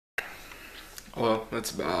Well,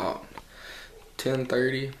 it's about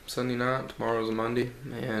 10:30 Sunday night. Tomorrow's a Monday,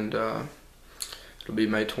 and it'll be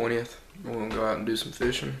May 20th. We're gonna go out and do some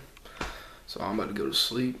fishing. So I'm about to go to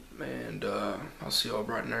sleep, and I'll see y'all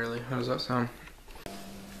bright and early. How does that sound?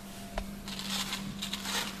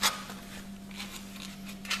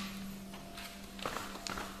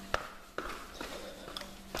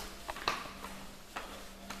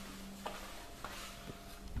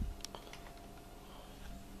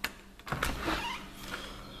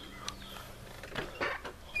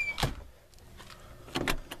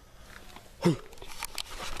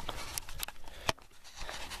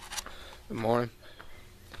 Good morning.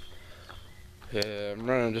 Yeah, I'm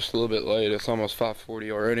running just a little bit late. It's almost 5:40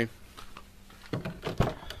 already.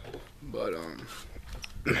 But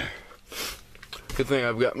good thing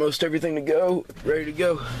I've got most everything to go, ready to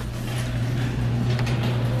go.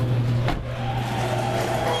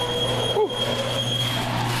 Woo.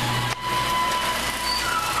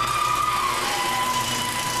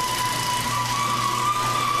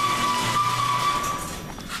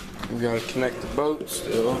 We gotta connect the boat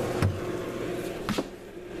still.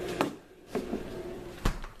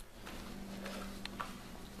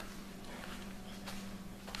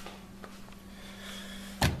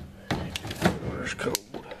 Water's cold.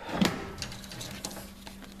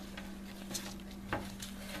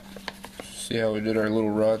 See how we did our little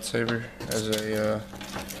rod saver as a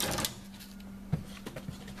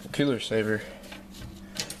cooler saver.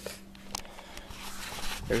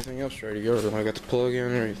 Everything else ready to go. I got the plug in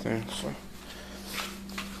and everything, so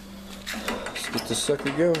let's get this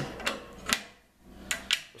sucker going.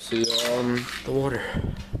 See y'all on the water.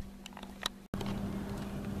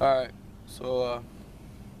 Alright, so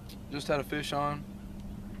just had a fish on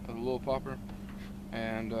with a little popper,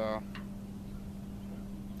 and I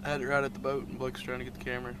had it right at the boat, and Blake's trying to get the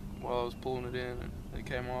camera while I was pulling it in, and it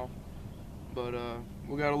came off. But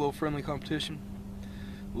we got a little friendly competition.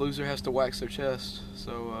 Loser has to wax their chest,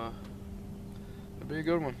 so it'll be a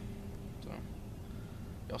good one. So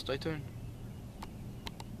y'all stay tuned.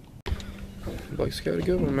 Blake's got a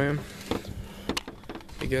good one, man.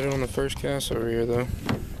 He got it on the first cast over here, though.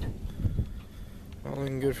 All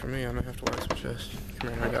looking good for me. I might have to wax my chest.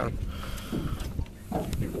 Come here, I got him.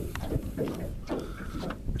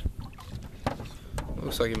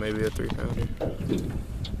 Looks like it may be a 3-pounder.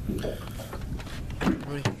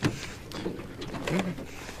 Buddy.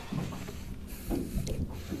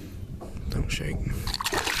 Don't shake.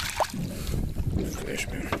 Good fish,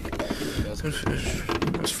 man. Good fish.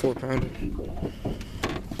 That's 4-pounder.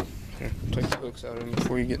 Here, take the hooks out of him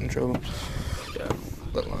before you get in trouble. Yeah.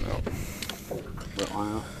 Let line out. Let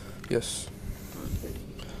line out? Yes.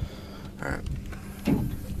 Alright.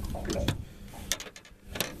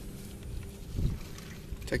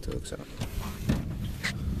 Take the hooks out.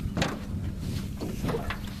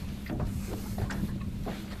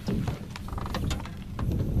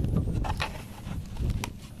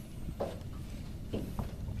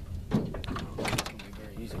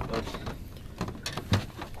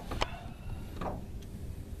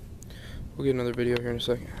 We'll get another video here in a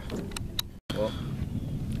second. Well,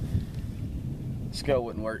 scale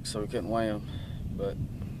wouldn't work, so we couldn't weigh him, but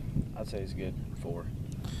I'd say he's good 4.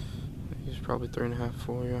 He's probably 3.5,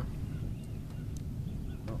 4, yeah.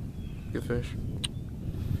 Good fish.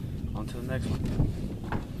 On to the next one.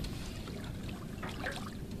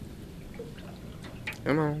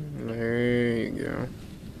 Come on, there you go.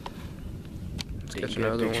 Let's catch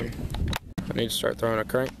another one. I need to start throwing a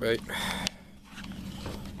crankbait.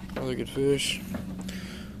 Another good fish.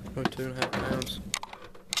 Only 2.5 pounds.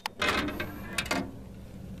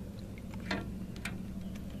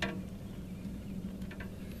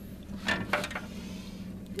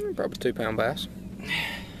 Probably 2-pound bass.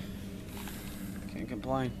 Can't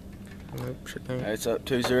complain. Nope, sure can't. It's up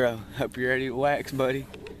 2-0. Hope you're ready to wax, buddy.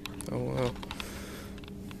 Oh well.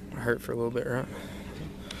 I hurt for a little bit, right?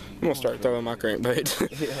 I'm gonna start throwing my crankbait.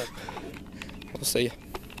 Yeah. We'll see ya.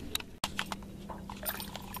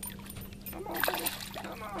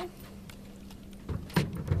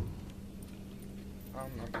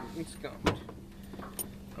 I'm not getting skunked.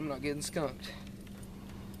 I'm not getting skunked.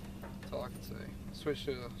 That's all I can say. Switch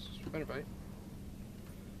to a spinnerbait.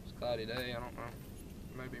 It's a cloudy day, I don't know.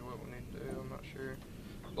 Maybe what we need to do, I'm not sure.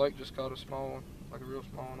 Blake just caught a small one, like a real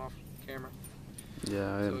small one off camera.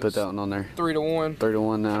 Yeah, I didn't put that one on there. 3-to-1.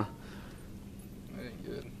 3-to-1 now. That ain't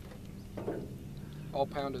good. All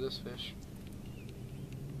pound of this fish.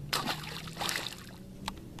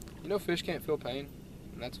 You know fish can't feel pain,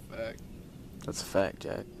 and that's a fact. That's a fact,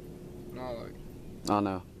 Jack. No, like, I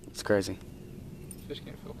know. It's crazy. fish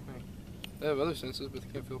can't feel pain. They have other senses, but they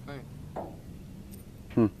can't feel pain.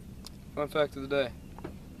 Fun fact of the day.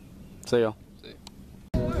 See ya. See.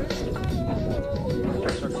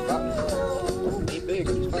 Ain't big,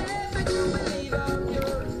 but it's fine.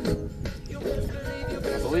 I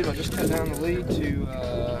believe I just cut down the lead to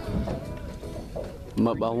I'm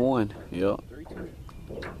up by 1. Yep. 3-2.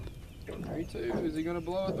 3-2. Is he gonna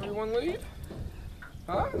blow a 3-1 lead?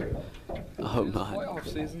 Huh? I hope It's not. playoff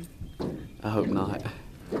season. I hope not.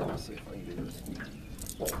 Let's see if I can do this.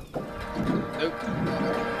 Nope.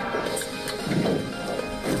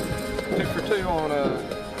 2 for 2 on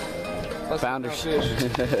Founders. fish.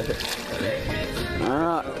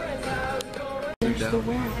 Alright.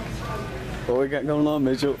 What we got going on,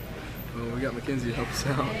 Mitchell? Well, we got Mackenzie to help us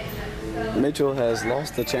out. Mitchell has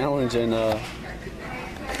lost the challenge and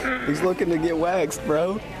he's looking to get waxed,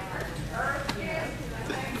 bro.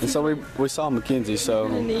 And so we saw Mackenzie, so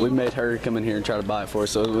we made her come in here and try to buy it for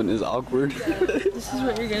us, so it wasn't as awkward. This is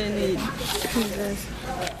what you're gonna need.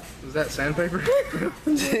 Is that sandpaper? What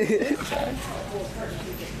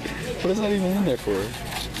is that even in there for? I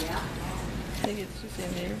think it's just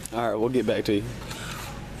in there. Alright, we'll get back to you.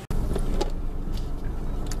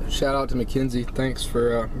 Shout out to Mackenzie. Thanks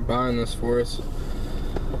for buying this for us.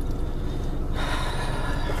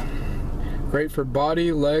 Great for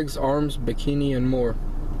body, legs, arms, bikini, and more.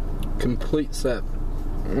 Complete set.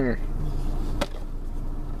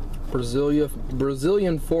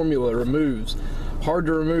 Brazilian formula removes hard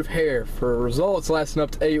to remove hair for results lasting up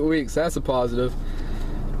to 8 weeks. That's a positive.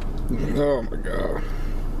 Oh my god.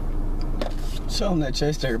 Show him that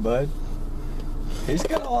chest hair, bud. He's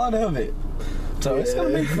got a lot of it. So it's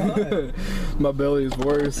gonna be fun. My belly is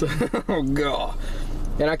worse. Oh god.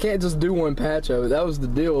 And I can't just do one patch of it. That was the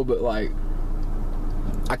deal, but like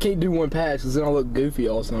I can't do one patch because then I'll look goofy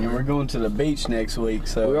all summer. And we're going to the beach next week,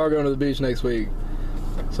 so We are going to the beach next week.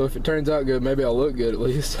 So if it turns out good, maybe I'll look good at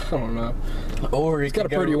least. I don't know. Or It's got a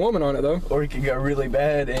pretty woman on it though. Or he could go really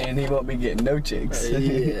bad and he won't be getting no chicks.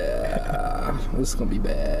 Yeah. This is gonna be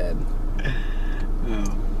bad. Oh.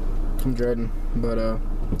 I'm dreading. But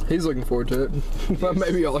he's looking forward to it. But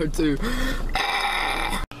maybe y'all are too.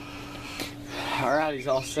 Alright, he's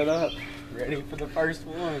all set up. Ready for the first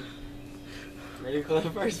one. Ready for the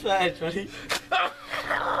first match, buddy.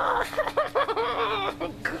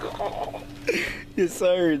 Yes,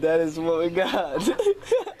 sir. That is what we got.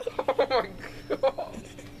 Oh my god.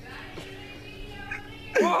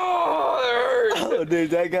 Oh, that hurts. Oh, dude,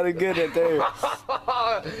 that got a good at there.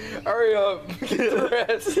 Hurry up. Get the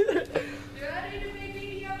rest.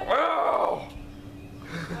 Wow.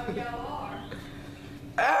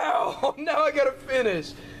 Ow. Now I gotta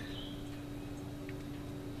finish.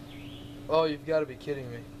 Oh, you've got to be kidding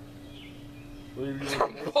me. I'm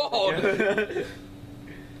bald.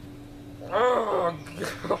 Oh,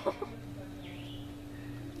 God.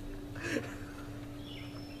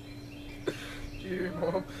 Did you hear your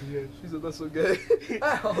mom? Yeah. She said that's okay.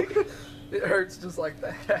 Ow. It hurts just like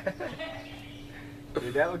that.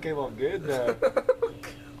 Dude, that one came off good, though.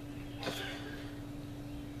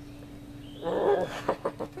 Oh.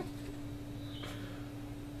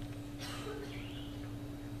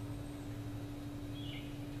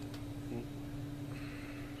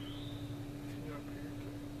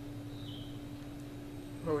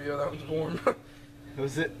 Oh yeah, that one's warm.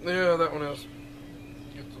 Was it? Yeah, that one is.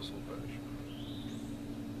 Get this little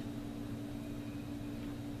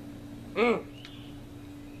patch.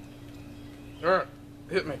 Alright,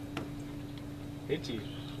 hit me. Hit you.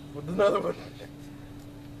 With another one.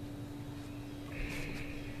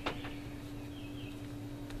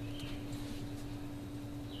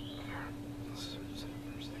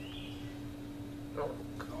 Oh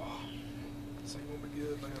god. This ain't gonna be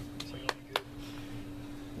good, man. This ain't gonna be good.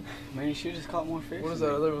 Man, you should just caught more fish. What does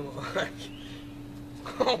that other one look like?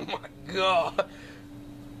 Oh my god.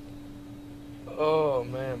 Oh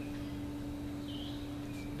man.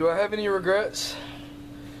 Do I have any regrets?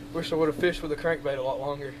 Wish I would have fished with a crankbait a lot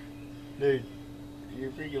longer. Dude,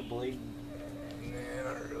 you're pretty good bleeding. Nah,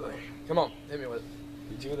 not really. Come on, hit me with it.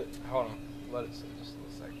 Did you with it? Hold on. Let it sit just a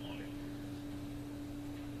little second longer.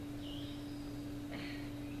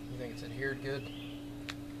 You think it's adhered good?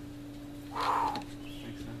 I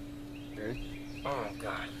think so. Ready? Oh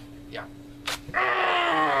god. Yeah.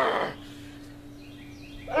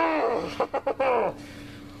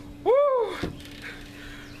 Woo!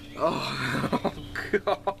 Oh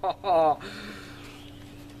god.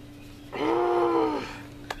 Alright,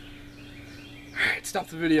 stop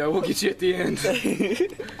the video. We'll get you at the end.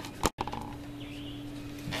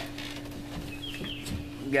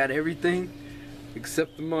 Got everything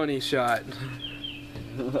except the money shot.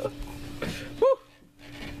 Woo!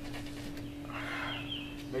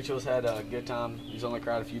 Make Rachel's had a good time. He's only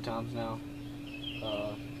cried a few times now.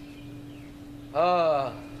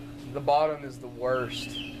 The bottom is the worst.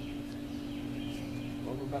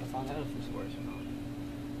 Well, we're about to find out if it's worse or not.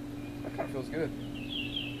 That kind of feels good.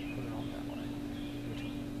 Put it on that way.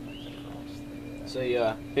 So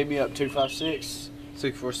yeah, hit me up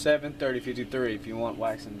 256-647-3053 if you want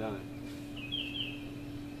waxing done.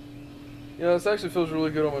 You know, this actually feels really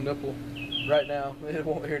good on my nipple right now. It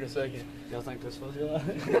won't here in a second. Y'all think this was your life?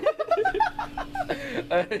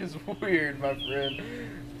 That is weird, my friend.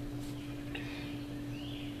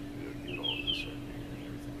 Get all this right here and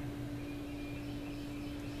everything.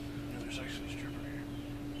 No, there's actually a stripper here.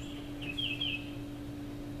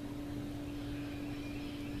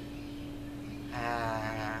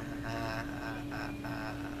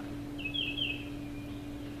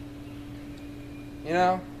 You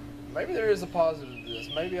know, maybe there is a positive to this.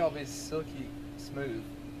 Maybe I'll be silky smooth.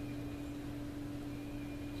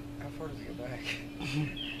 How far does it go back?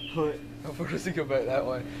 What? How far does it go back that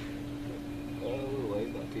way? A little way,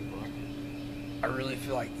 about too far. I really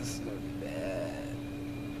feel like this is gonna be bad.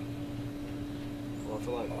 Well, I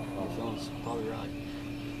feel like your feeling's probably right.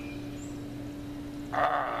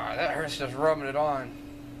 Ah, that hurts just rubbing it on.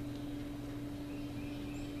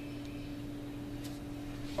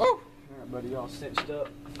 Oh! Alright, buddy, y'all cinched up.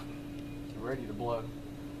 Ready to blow.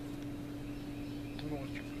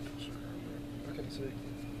 I can see.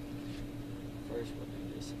 First, we'll do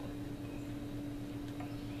this side.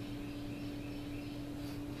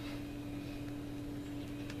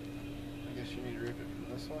 I guess you need to rip it from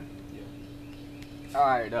this way. Yeah.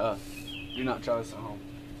 Alright, do not try this at home.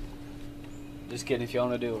 Just kidding, if y'all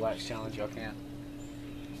want to do a wax challenge, y'all can.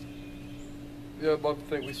 Yeah, I'd love to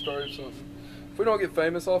think we started something. If we don't get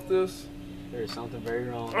famous off this... There is something very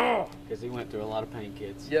wrong. Because he went through a lot of pain,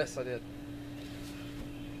 kids. Yes, I did.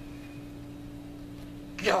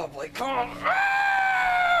 God, Blake, come on!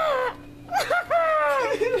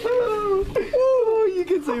 Ooh, you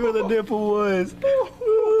can see where the nipple was.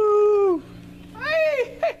 Ooh.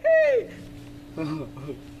 Hey, hey, hey!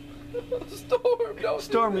 Storm, don't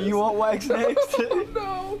Stormy, you want wax next?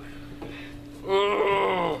 No!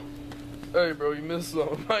 Ugh. Hey, bro, you missed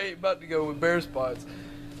something. I ain't about to go with bare spots.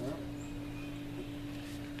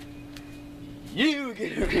 You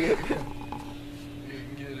get it. You can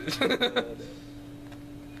get it.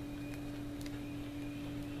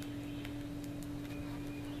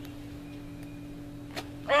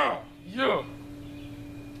 Oh, yeah.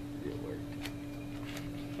 It worked.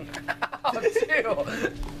 Oh, chill.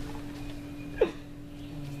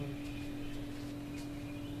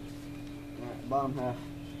 Alright, bottom half.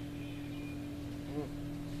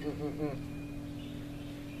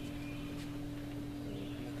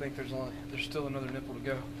 I think there's still another nipple to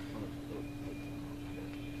go.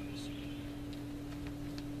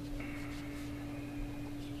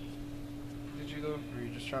 Did you though? Or are you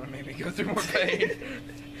just trying to make me go through more pain?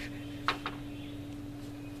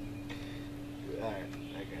 Alright,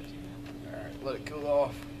 I got you now. Alright, let it cool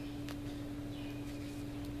off.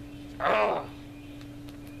 Ah!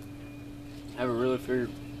 I have a really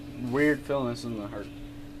weird feeling this is gonna hurt.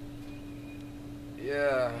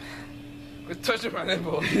 Yeah. Quit touching my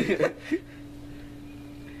nipple.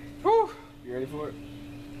 Whew. You ready for it?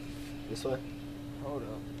 This way? Hold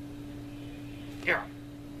up. Yeah.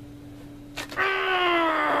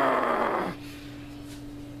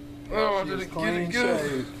 Oh, did it get it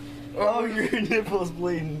good? Oh, your nipple's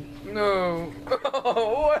bleeding. No.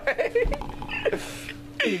 Oh, wait.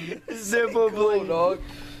 Nipple bleeding. Dog.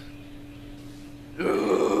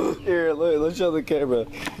 Here, look, let's show the camera.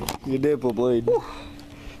 Your nipple bleeding.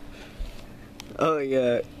 Oh,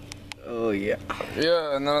 yeah. Oh, yeah.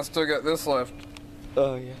 Yeah, and then I still got this left.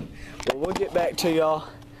 Oh, yeah. Well, we'll get back to y'all.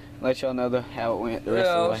 Let y'all know how it went the rest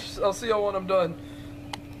of the way. I'll see y'all when I'm done.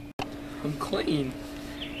 I'm clean.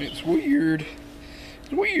 It's weird.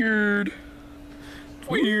 It's weird. It's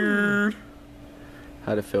weird.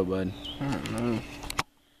 How'd it feel, bud? I don't know.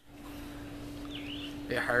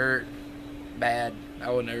 It hurt. Bad. I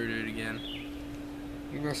would never do it again.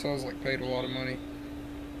 I guess I was like paid a lot of money.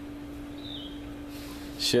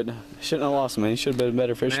 Shouldn't have lost, man. You should have been a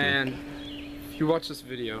better fisherman. Man, if you watch this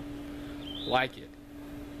video, like it.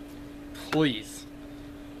 Please.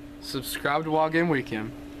 Subscribe to Wild Game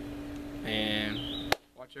Weekend. And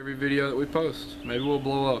watch every video that we post. Maybe we'll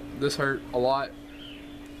blow up. This hurt a lot,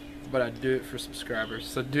 but I do it for subscribers.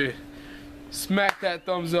 So do smack that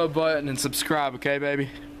thumbs up button and subscribe, okay,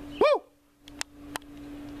 baby?